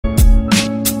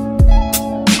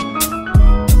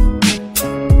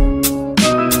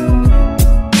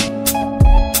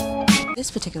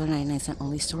this particular 99-cent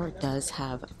only store does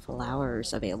have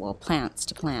flowers available, plants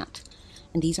to plant.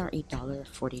 And these are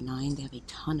 $1.49. They have a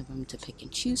ton of them to pick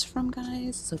and choose from,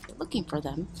 guys. So if you're looking for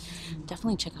them,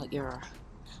 definitely check out your...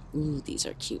 Ooh, these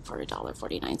are cute for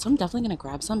 $1.49. So I'm definitely going to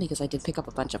grab some because I did pick up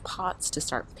a bunch of pots to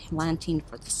start planting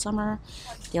for the summer.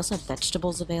 They also have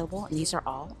vegetables available, and these are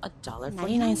all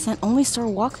 $1.49 only store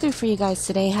walkthrough for you guys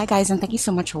today. Hi guys, and thank you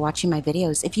so much for watching my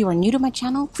videos. If you are new to my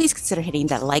channel, please consider hitting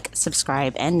that like,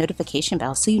 subscribe, and notification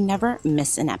bell so you never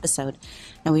miss an episode.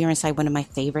 Now we are inside one of my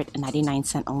favorite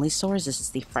 99-cent only stores. This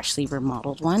is the freshly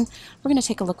remodeled one. We're going to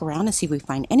take a look around and see if we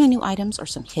find any new items or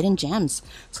some hidden gems.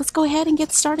 So let's go ahead and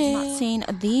get started. Not seeing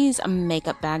these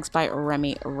makeup bags by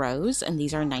Remy Rose, and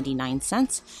these are 99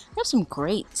 cents. They have some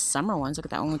great summer ones. Look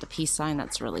at that one with the peace sign.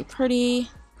 That's really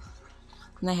pretty.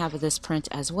 And they have this print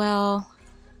as well.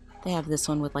 They have this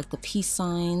one with like the peace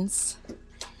signs.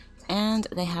 And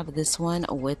they have this one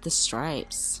with the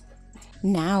stripes.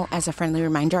 Now, as a friendly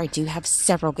reminder, I do have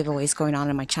several giveaways going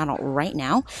on my channel right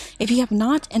now. If you have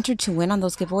not entered to win on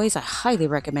those giveaways, I highly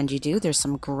recommend you do. There's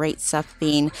some great stuff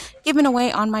being given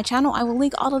away on my channel. I will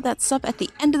link all of that stuff at the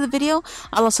end of the video.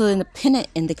 I'll also pin it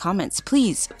in the comments.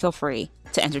 Please feel free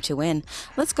to enter to win.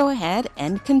 Let's go ahead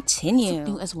and continue.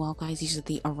 So new as well, guys, these are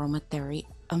the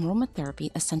aromatherapy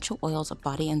essential oils of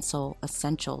body and soul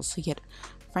essentials. So you get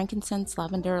frankincense,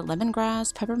 lavender,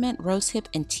 lemongrass, peppermint, rosehip,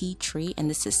 and tea tree, and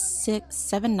this is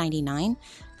 $7.99.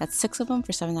 That's 6 of them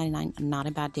for $7.99. Not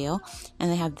a bad deal.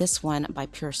 And they have this one by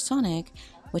Pure Sonic,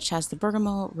 which has the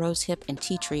bergamot, rosehip, and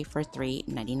tea tree for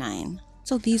 $3.99.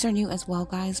 So these are new as well,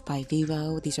 guys, by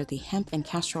Vivo. These are the hemp and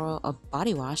castor oil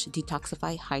body wash,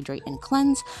 detoxify, hydrate, and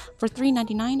cleanse for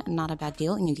 $3.99. Not a bad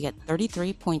deal, and you get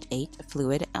 33.8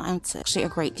 fluid ounces. Actually, a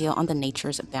great deal on the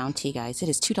Nature's Bounty, guys. It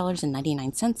is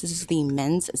 $2.99. This is the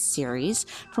men's series.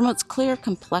 Promotes clear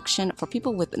complexion for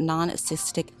people with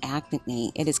non-cystic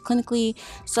acne. It is clinically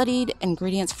studied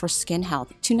ingredients for skin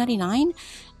health. $2.99.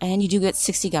 And you do get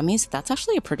 60 gummies. That's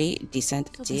actually a pretty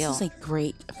decent deal. This is a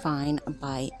great find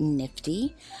by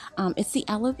Nifty. It's the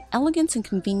Elegance and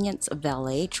Convenience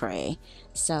Valet Tray.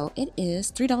 So it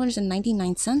is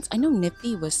 $3.99. I know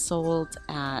Nifty was sold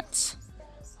at,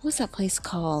 what was that place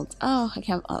called? Oh, I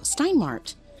can't,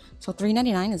 Steinmart. So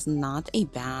 $3.99 is not a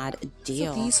bad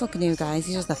deal. So these look new, guys.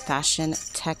 These are the Fashion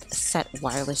Tech Set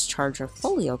Wireless Charger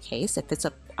Folio Case. It fits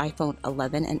up iPhone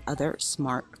 11 and other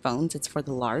smartphones. It's for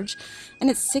the large,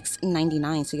 and it's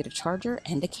 $6.99. So you get a charger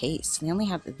and a case. They only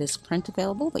have this print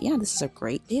available, but yeah, this is a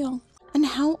great deal. And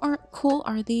how cool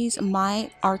are these?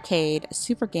 My Arcade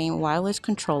Super Game Wireless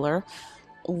Controller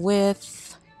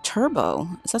with Turbo.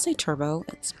 Does that say Turbo?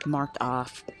 It's marked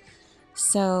off.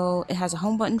 So it has a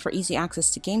home button for easy access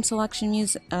to game selection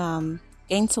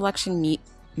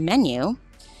menu.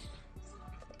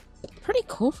 Pretty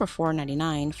cool for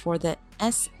 $4.99 for the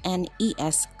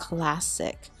SNES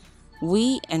Classic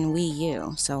Wii and Wii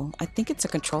U. So I think it's a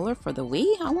controller for the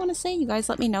Wii, I want to say. You guys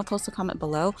let me know. Post a comment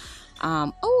below.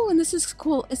 Oh, and this is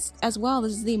cool as well.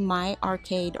 This is the My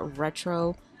Arcade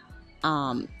Retro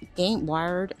game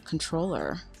wired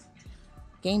controller.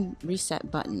 Game reset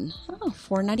button. Oh,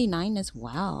 $4.99 as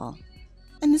well.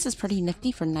 And this is pretty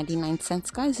nifty for 99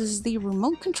 cents, guys. This is the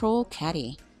remote control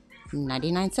caddy.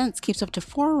 99 cents. Keeps up to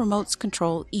 4 remotes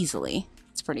control easily.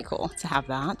 It's pretty cool to have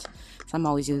that. So I'm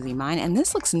always using mine. And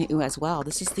this looks new as well.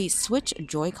 This is the Switch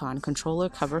Joy-Con controller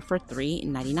cover for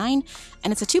 $3.99.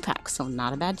 And it's a 2-pack, so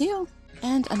not a bad deal.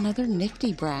 And another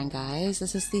nifty brand, guys.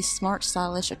 This is the Smart,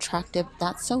 Stylish, Attractive,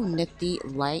 That's So Nifty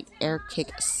Light Air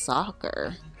Kick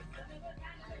Soccer.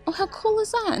 Oh, how cool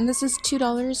is that? And this is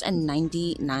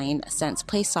 $2.99.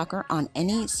 Play soccer on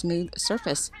any smooth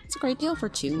surface. It's a great deal for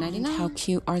 $2.99. How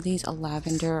cute are these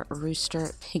lavender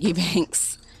rooster piggy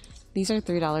banks? These are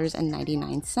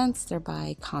 $3.99. They're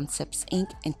by Concepts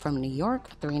Inc. and from New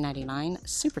York, $3.99.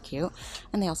 Super cute.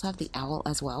 And they also have the owl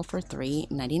as well for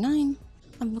 $3.99.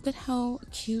 And look at how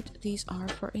cute these are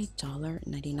for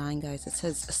 $1.99, guys. It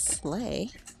says Slay.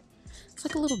 It's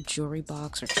like a little jewelry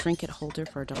box or trinket holder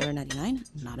for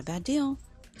 $1.99. Not a bad deal.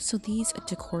 So these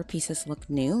decor pieces look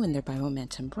new and they're by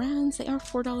Momentum Brands. They are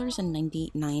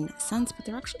 $4.99, but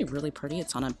they're actually really pretty.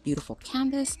 It's on a beautiful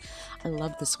canvas. I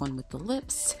love this one with the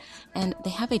lips. And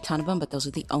they have a ton of them, but those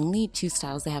are the only 2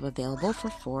 styles they have available for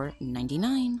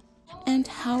 $4.99. And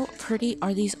how pretty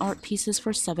are these art pieces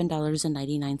for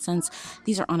 $7.99?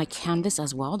 These are on a canvas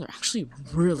as well. They're actually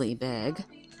really big.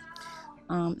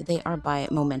 They are by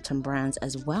Momentum Brands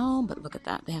as well, but look at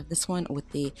that. They have this one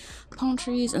with the palm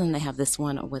trees, and then they have this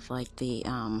one with like the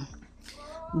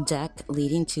deck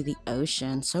leading to the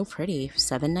ocean. So pretty.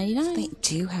 $7.99. They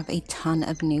do have a ton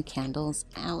of new candles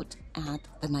out at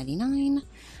the 99.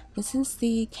 This is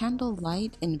the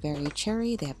Candlelight in Berry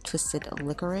Cherry. They have Twisted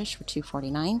Licorice for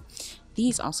 $2.49.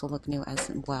 These also look new as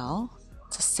well.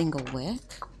 It's a single wick.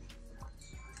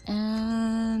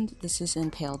 And this is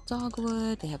in Pale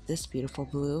Dogwood. They have this beautiful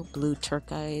blue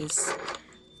turquoise.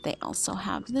 They also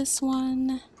have this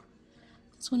one.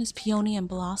 This one is Peony and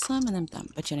Blossom. And then,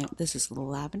 but you know, this is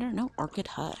Lavender. No, Orchid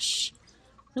Hush.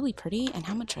 Really pretty. And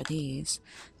how much are these?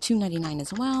 $2.99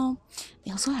 as well.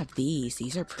 They also have these.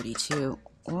 These are pretty too.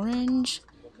 Orange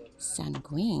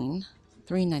Sanguine,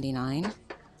 $3.99. Look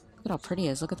at how pretty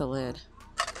it is. Look at the lid.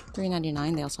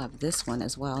 $3.99. They also have this one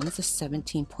as well, and it's a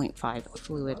 17.5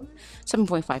 fluid,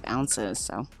 7.5 ounces,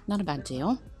 so not a bad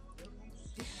deal.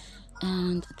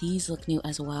 And these look new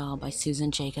as well by Susan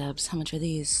Jacobs. How much are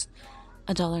these?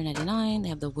 $1.99. They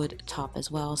have the wood top as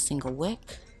well, single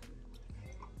wick.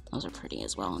 Those are pretty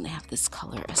as well, and they have this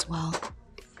color as well.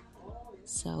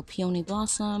 So Peony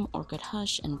Blossom, Orchid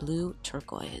Hush, and Blue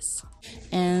Turquoise.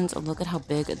 And look at how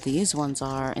big these ones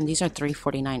are. And these are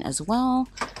 $3.49 as well.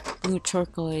 Blue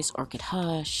Turquoise, Orchid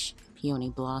Hush, Peony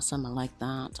Blossom. I like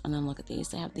that. And then look at these.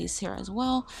 They have these here as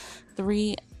well.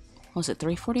 Was it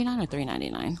 $3.49 or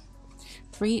 $3.99?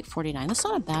 $3.49. That's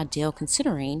not a bad deal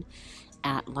considering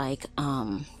at like,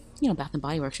 you know, Bath &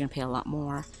 Body Works, you're going to pay a lot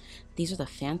more. These are the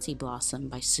Fancy Blossom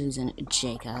by Susan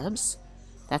Jacobs.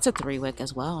 That's a 3-wick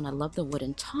as well, and I love the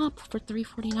wooden top for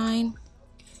 $3.49.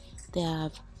 They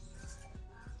have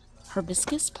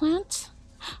hibiscus plant.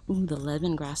 Ooh, the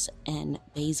lemongrass and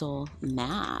basil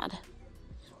mad.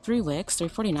 3 wicks,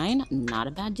 $3.49. Not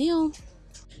a bad deal.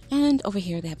 And over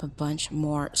here they have a bunch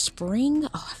more spring.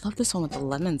 Oh, I love this one with the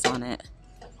lemons on it.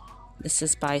 This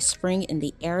is by Spring in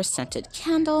the Air Scented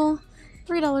Candle.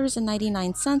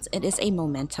 $3.99. It is a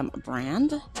Momentum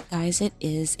brand. Guys, it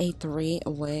is a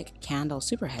 3-wick candle.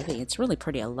 Super heavy. It's really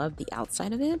pretty. I love the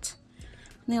outside of it.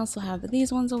 And they also have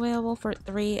these ones available for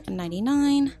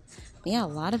 $3.99. Yeah, a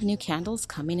lot of new candles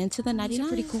coming into the 99. These are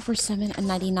pretty cool for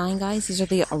 $7.99, guys. These are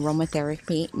the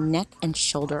Aromatherapy Neck and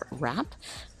Shoulder Wrap,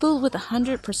 filled with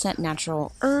 100%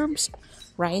 natural herbs,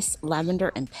 rice,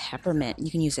 lavender, and peppermint.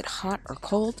 You can use it hot or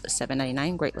cold.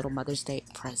 $7.99. Great little Mother's Day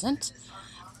present.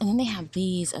 And then they have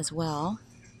these as well.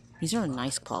 These are a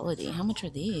nice quality. How much are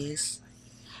these?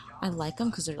 I like them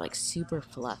because they're like super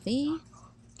fluffy.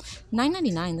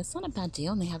 $9.99. That's not a bad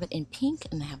deal. And they have it in pink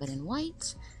and they have it in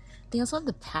white. They also have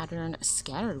the pattern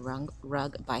scattered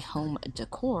rug by Home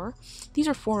Decor. These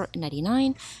are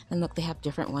 $4.99. And look, they have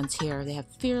different ones here. They have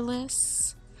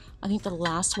Fearless. I think the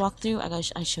last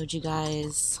walkthrough I showed you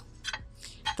guys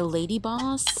the Lady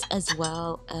Boss as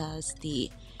well as the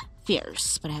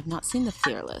Fierce, but I have not seen the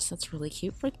Fearless. That's really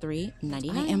cute for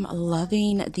 $3.99. I am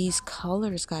loving these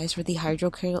colors, guys, for the Hydro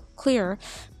Clear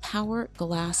Power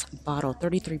Glass Bottle.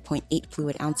 33.8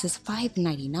 fluid ounces,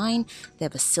 $5.99. They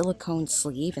have a silicone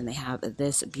sleeve, and they have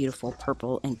this beautiful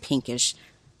purple and pinkish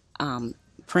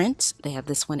print. They have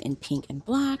this one in pink and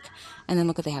black, and then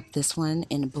look at they have this one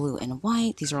in blue and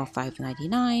white. These are all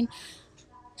 $5.99.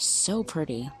 So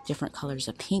pretty. Different colors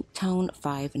of pink tone,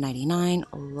 $5.99.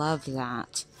 Love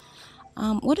that.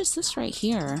 What is this right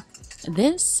here?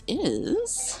 This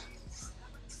is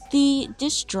the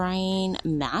dish drying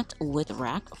mat with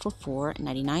rack for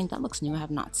 $4.99. That looks new. I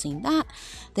have not seen that.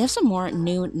 They have some more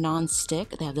new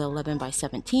non-stick. They have the 11 by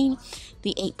 17,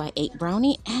 the 8 by 8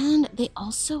 brownie, and they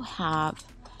also have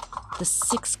the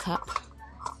 6 cup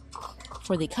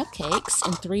for the cupcakes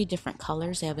in 3 different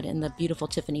colors. They have it in the beautiful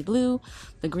Tiffany blue,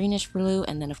 the greenish blue,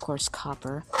 and then of course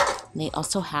copper. And they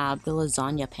also have the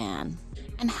lasagna pan.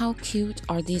 And how cute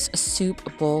are these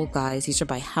soup bowl, guys? These are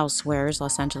by Housewares,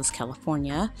 Los Angeles,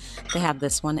 California. They have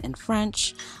this one in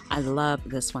French. I love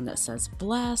this one that says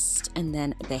blessed. And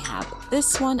then they have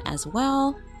this one as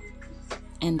well.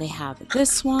 And they have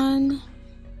this one.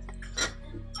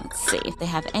 Let's see if they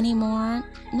have any more.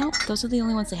 Nope, those are the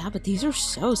only ones they have. But these are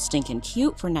so stinking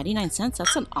cute for 99 cents.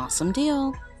 That's an awesome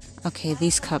deal. Okay,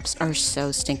 these cups are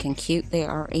so stinking cute. They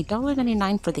are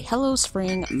 $1.99 for the Hello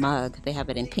Spring mug. They have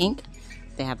it in pink.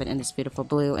 They have it in this beautiful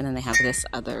blue, and then they have this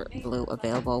other blue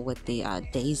available with the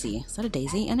daisy. Is that a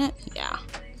daisy in it? Yeah.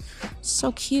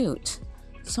 So cute.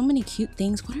 So many cute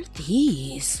things. What are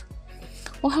these?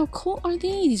 Well, how cool are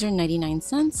these? These are 99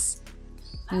 cents.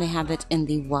 And they have it in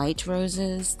the white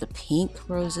roses, the pink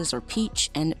roses, or peach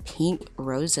and pink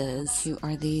roses. Who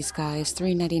are these, guys?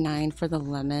 $3.99 for the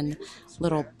lemon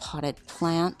little potted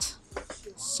plant.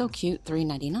 So cute,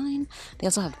 $3.99. They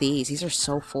also have these. These are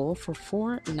so full for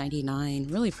 $4.99.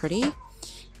 Really pretty. And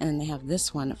then they have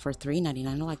this one for $3.99.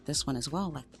 I like this one as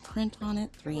well. I like the print on it,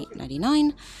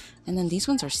 $3.99. And then these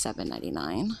ones are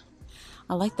 $7.99.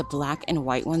 I like the black and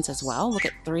white ones as well. Look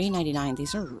at $3.99.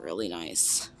 These are really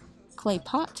nice. clay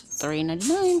pot,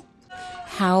 $3.99.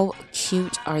 How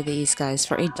cute are these guys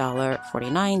for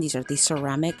 $1.49? These are the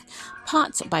ceramic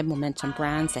pots by Momentum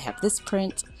Brands. They have this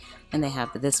print and they have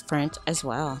this print as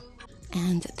well.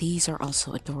 And these are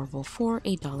also adorable for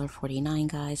 $1.49,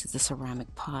 guys. It's a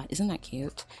ceramic pot. Isn't that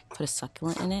cute? Put a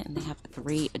succulent in it, and they have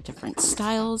 3 different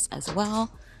styles as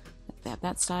well. They have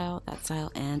that style,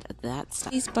 and that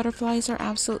style. These butterflies are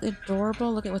absolutely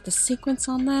adorable. Look at what the sequins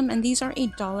on them. And these are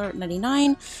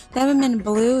 $1.99. They have them in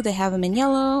blue, they have them in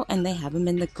yellow, and they have them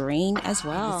in the green as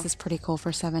well. This is pretty cool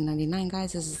for $7.99,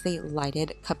 guys. This is the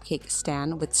lighted cupcake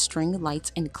stand with string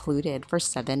lights included for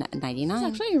 $7.99. It's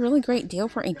actually a really great deal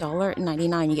for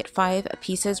 $1.99. You get 5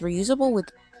 pieces, reusable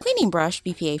with cleaning brush,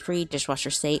 BPA-free, dishwasher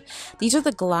safe. These are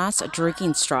the glass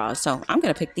drinking straws, so I'm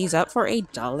gonna pick these up for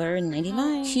 $1.99.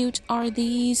 How cute are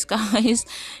these, guys?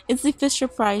 It's the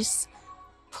Fisher-Price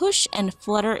Push and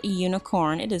Flutter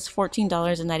Unicorn. It is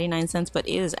 $14.99, but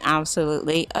it is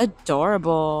absolutely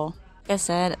adorable. Like I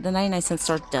said, the 99-cent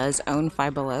store does own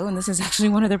Five Below, and this is actually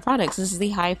one of their products. This is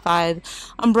the High Five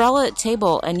umbrella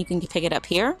table, and you can pick it up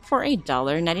here for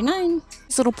 $1.99.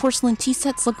 These little porcelain tea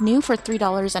sets look new for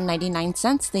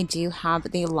 $3.99. They do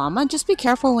have the llama. Just be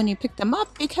careful when you pick them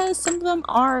up because some of them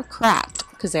are cracked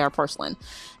because they are porcelain.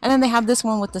 And then they have this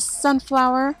one with the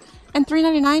sunflower. And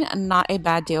 $3.99, not a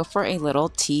bad deal for a little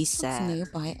tea set. It's new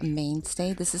by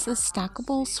Mainstay. This is a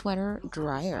stackable sweater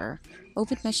dryer.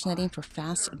 Open mesh netting for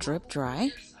fast drip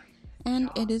dry. And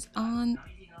it is on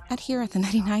at here at the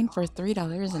 99 for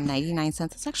 $3.99.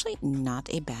 It's actually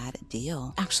not a bad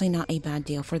deal. Actually not a bad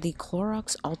deal for the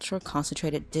Clorox Ultra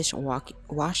Concentrated Dish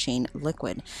Washing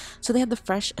Liquid. So they have the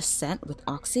fresh scent with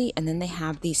Oxy, and then they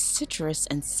have the citrus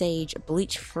and sage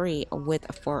bleach free with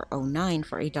 $4.09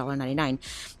 for $8.99.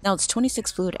 Now it's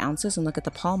 26 fluid ounces, and look at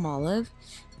the palm olive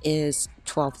is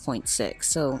 12.6.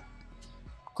 So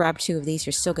grab 2 of these,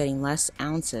 you're still getting less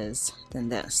ounces than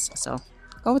this. So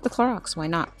go with the Clorox, why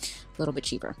not? A little bit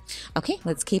cheaper. Okay,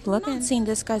 let's keep looking. Not seeing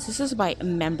this, guys. This is by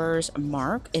Members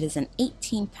Mark. It is an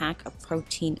 18-pack of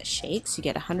protein shakes. You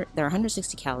get 100. They're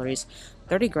 160 calories,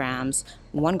 30 grams,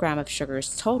 1 gram of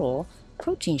sugars total.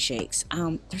 Protein shakes.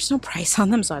 There's no price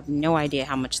on them, so I have no idea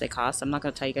how much they cost. I'm not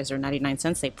going to tell you guys they're 99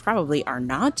 cents. They probably are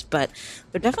not, but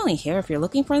they're definitely here if you're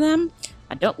looking for them.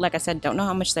 Like I said, don't know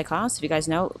how much they cost. If you guys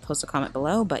know, post a comment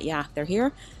below. But yeah, they're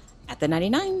here at the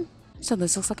 99. So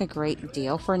this looks like a great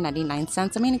deal for 99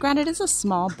 cents. I mean, granted, it's a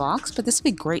small box, but this would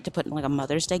be great to put in like a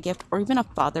Mother's Day gift or even a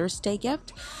Father's Day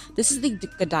gift. This is the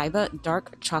Godiva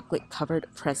Dark Chocolate Covered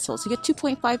Pretzels. You get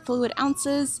 2.5 fluid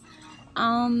ounces,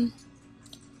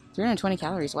 320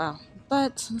 calories, wow.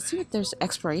 But let's see if there's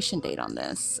expiration date on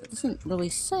this. It doesn't really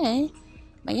say,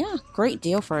 but yeah, great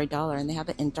deal for $1. And they have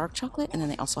it in dark chocolate, and then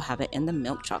they also have it in the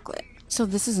milk chocolate. So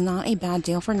this is not a bad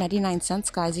deal for 99 cents,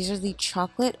 guys. These are the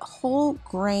chocolate whole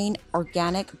grain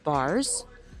organic bars.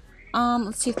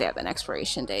 Let's see if they have an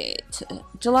expiration date.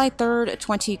 July 3rd,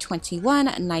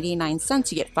 2021, 99 cents.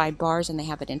 You get 5 bars, and they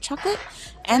have it in chocolate.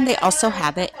 And they also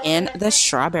have it in the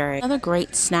strawberry. Another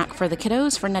great snack for the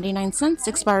kiddos for 99 cents.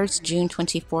 Expires June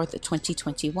 24th,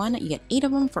 2021. You get 8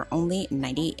 of them for only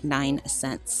 99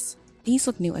 cents. These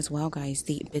look new as well, guys.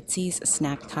 The Bitsy's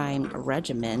Snack Time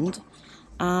Regimen.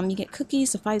 You get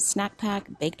cookies, a 5 snack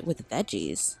pack baked with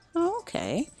veggies. Oh,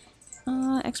 okay.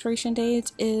 Expiration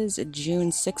date is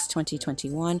June 6,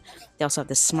 2021. They also have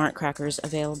the Smart Crackers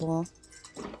available.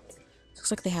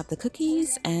 Looks like they have the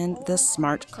cookies and the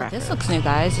Smart Crackers. So this looks new,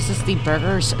 guys. This is the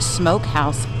Burgers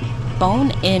Smokehouse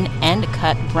bone-in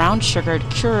end-cut brown sugared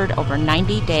cured over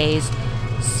 90 days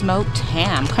smoked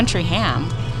ham, country ham.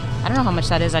 I don't know how much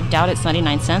that is. I doubt it's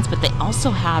 99 cents, but they also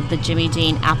have the Jimmy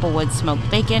Dean Applewood smoked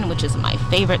bacon, which is my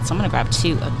favorite. So I'm going to grab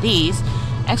 2 of these.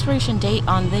 Expiration date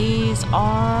on these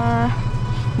are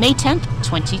May 10th,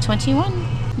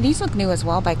 2021. These look new as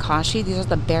well by Kashi. These are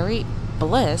the Berry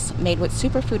Bliss made with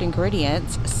superfood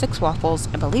ingredients, 6 waffles.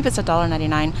 I believe it's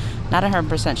 $1.99. Not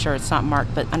 100% sure. It's not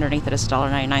marked, but underneath it is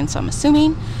 $1.99, so I'm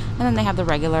assuming. And then they have the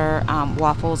regular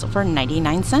waffles for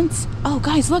 99 cents. Oh,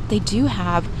 guys, look, they do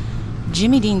have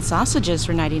Jimmy Dean sausages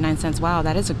for 99 cents. Wow,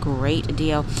 that is a great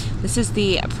deal. This is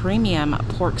the premium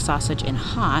pork sausage in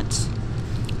hot.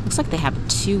 Looks like they have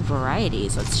 2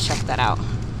 varieties. Let's check that out.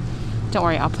 Don't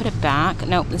worry, I'll put it back.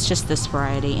 No, it's just this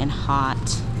variety in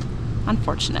hot,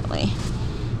 unfortunately.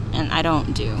 And I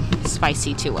don't do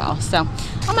spicy too well, so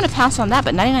I'm going to pass on that.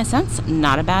 But 99 cents,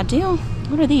 not a bad deal.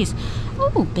 What are these?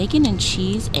 Oh, bacon and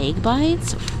cheese egg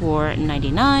bites for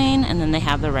 99, and then they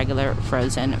have the regular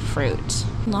frozen fruit.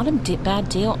 Not a bad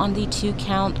deal on the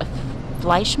 2-count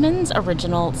Fleischmann's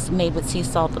Originals made with sea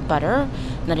salt butter,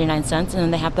 99 cents, and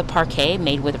then they have the Parquet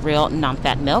made with real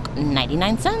non-fat milk,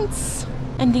 99 cents.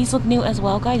 And these look new as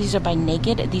well, guys. These are by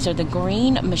Naked. These are the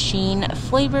Green Machine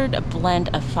flavored blend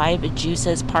of 5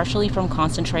 juices, partially from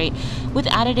concentrate with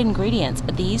added ingredients.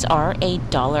 These are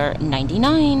 $1.99.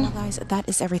 Now, guys, that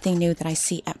is everything new that I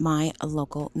see at my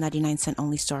local 99-cent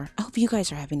only store. I hope you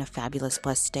guys are having a fabulous,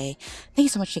 blessed day. Thank you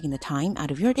so much for taking the time out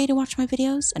of your day to watch my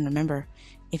videos. And remember,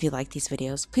 if you like these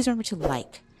videos, please remember to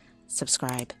like,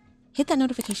 subscribe, hit that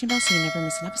notification bell so you never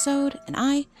miss an episode. And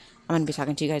I'm going to be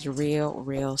talking to you guys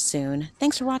real soon.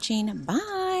 Thanks for watching.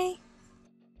 Bye.